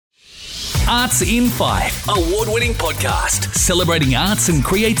Arts in 5, award-winning podcast celebrating arts and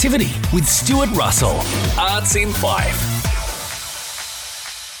creativity with Stuart Russell. Arts in 5.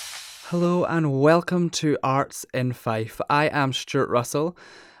 Hello and welcome to Arts in Fife. I am Stuart Russell.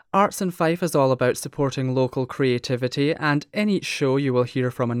 Arts in Fife is all about supporting local creativity, and in each show you will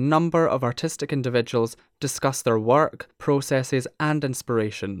hear from a number of artistic individuals discuss their work, processes and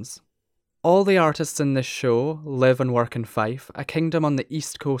inspirations. All the artists in this show live and work in Fife, a kingdom on the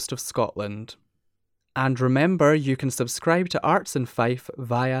east coast of Scotland. And remember, you can subscribe to Arts in Fife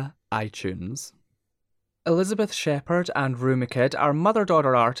via iTunes. Elizabeth Shepherd and Rue McKidd are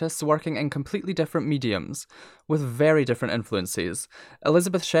mother-daughter artists working in completely different mediums, with very different influences.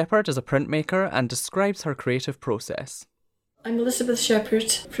 Elizabeth Shepherd is a printmaker and describes her creative process. I'm Elizabeth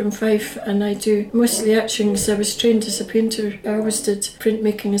Shepherd from Fife, and I do mostly etchings. I was trained as a painter. I always did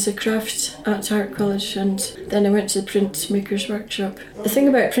printmaking as a craft at art college, and then I went to the printmaker's workshop. The thing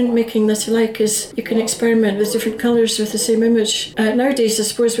about printmaking that I like is you can experiment with different colours with the same image. Nowadays, I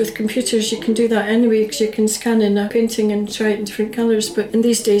suppose with computers you can do that anyway, because you can scan in a painting and try it in different colours. But in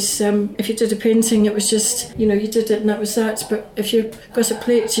these days, if you did a painting, it was just, you did it and that was that. But if you've got a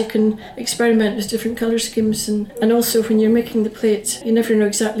plate, you can experiment with different colour schemes, and also when you're making the plate, you never know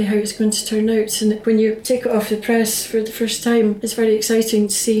exactly how it's going to turn out, and when you take it off the press for the first time, it's very exciting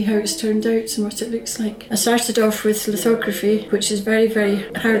to see how it's turned out and what it looks like. I started off with lithography, which is very,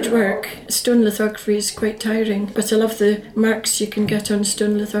 very hard work. Stone lithography is quite tiring, but I love the marks you can get on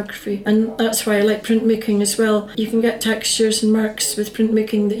stone lithography, and that's why I like printmaking as well. You can get textures and marks with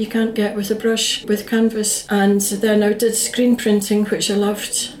printmaking that you can't get with a brush, with canvas. And then I did screen printing, which I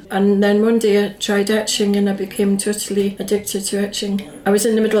loved. And then one day I tried etching and I became totally addicted to etching. I was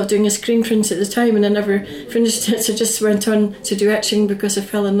in the middle of doing a screen print at the time and I never finished it. I just went on to do etching because I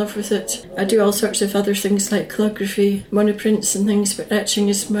fell in love with it. I do all sorts of other things like calligraphy, monoprints and things, but etching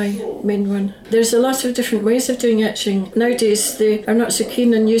is my main one. There's a lot of different ways of doing etching. Nowadays they are not so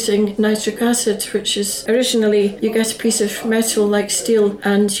keen on using nitric acid, which is originally you get a piece of metal like steel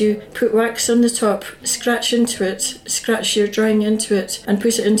and you put wax on the top, scratch into it, scratch your drawing into it and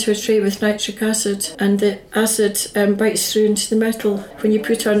put it into a tray with nitric acid, and the acid bites through into the metal. When you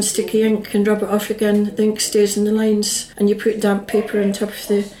put on sticky ink and rub it off again, the ink stays in the lines, and you put damp paper on top of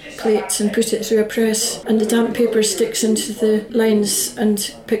the plate and put it through a press, and the damp paper sticks into the lines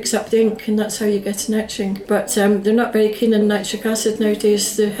and picks up the ink, and that's how you get an etching. But they're not very keen on nitric acid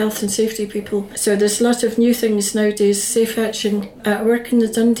nowadays, the health and safety people. So there's a lot of new things nowadays, safe etching. I work in the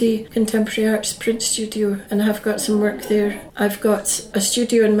Dundee Contemporary Arts Print Studio, and I have got some work there. I've got a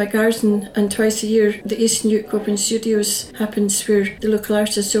studio in my garden, and twice a year the East Neuk Open Studios happens, where the local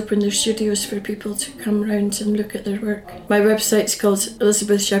artists open their studios for people to come round and look at their work. My website's called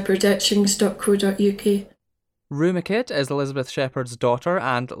elizabethshepherdetchings.co.uk. Rue McKidd is Elizabeth Shepherd's daughter,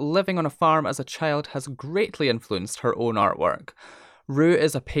 and living on a farm as a child has greatly influenced her own artwork. Rue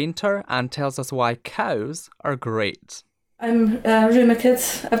is a painter and tells us why cows are great. I'm Rue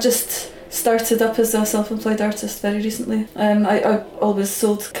McKidd. I've just started up as a self-employed artist very recently. I always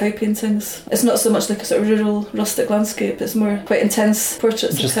sold cow paintings. It's not so much like a sort of rural, rustic landscape, it's more quite intense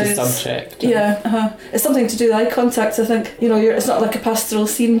portraits just of cows. Just a subject. Yeah, It's something to do with eye contact, I think. It's not like a pastoral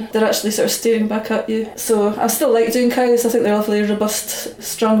scene, they're actually sort of staring back at you. So I still like doing cows, I think they're lovely, robust,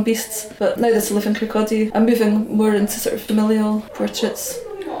 strong beasts. But now that I live in Kirkcaldy, I'm moving more into sort of familial portraits.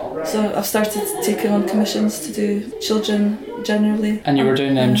 So I've started taking on commissions to do children generally. And you were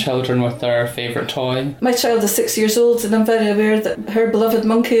doing children with their favourite toy? My child is 6 years old, and I'm very aware that her beloved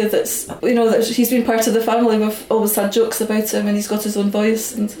monkey, that he's been part of the family. We've always had jokes about him and he's got his own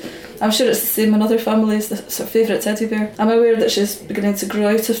voice, and I'm sure it's the same in other families, the sort of favourite teddy bear. I'm aware that she's beginning to grow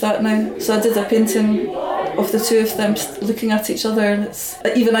out of that now. So I did a painting of the two of them just looking at each other, and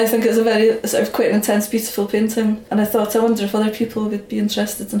I think it's a very sort of quite an intense, beautiful painting, and I thought, I wonder if other people would be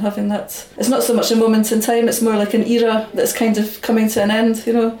interested in having that. It's not so much a moment in time, it's more like an era that's kind of coming to an end,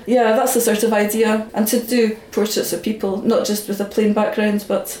 Yeah, that's the sort of idea, and to do portraits of people, not just with a plain background,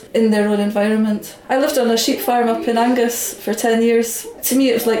 but in their own environment. I lived on a sheep farm up in Angus for 10 years. To me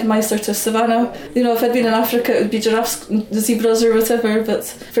it was like my sort of savannah. If I'd been in Africa it would be giraffes, zebras or whatever, but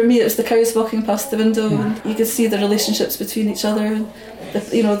for me it was the cows walking past the window, and you could see the relationships between each other, and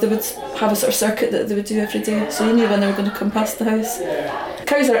they would have a sort of circuit that they would do every day, so you knew when they were going to come past the house.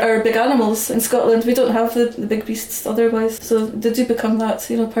 Cows are big animals in Scotland. We don't have the big beasts otherwise, so they do become that,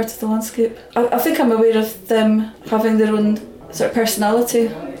 part of the landscape. I think I'm aware of them having their own sort of personality.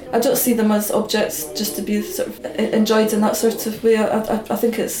 I don't see them as objects just to be sort of enjoyed in that sort of way. I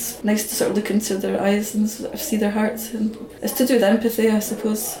think it's nice to sort of look into their eyes and sort of see their hearts, and it's to do with empathy, I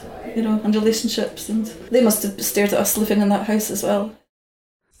suppose, and relationships, and they must have stared at us living in that house as well.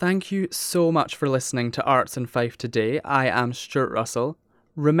 Thank you so much for listening to Arts in Fife today. I am Stuart Russell.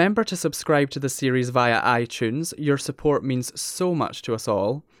 Remember to subscribe to the series via iTunes. Your support means so much to us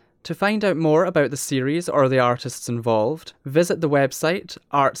all. To find out more about the series or the artists involved, visit the website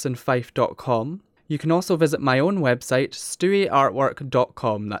artsinfife.com. You can also visit my own website,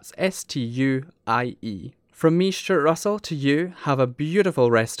 stewieartwork.com. That's STUIE. From me, Stuart Russell, to you, have a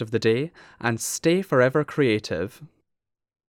beautiful rest of the day and stay forever creative.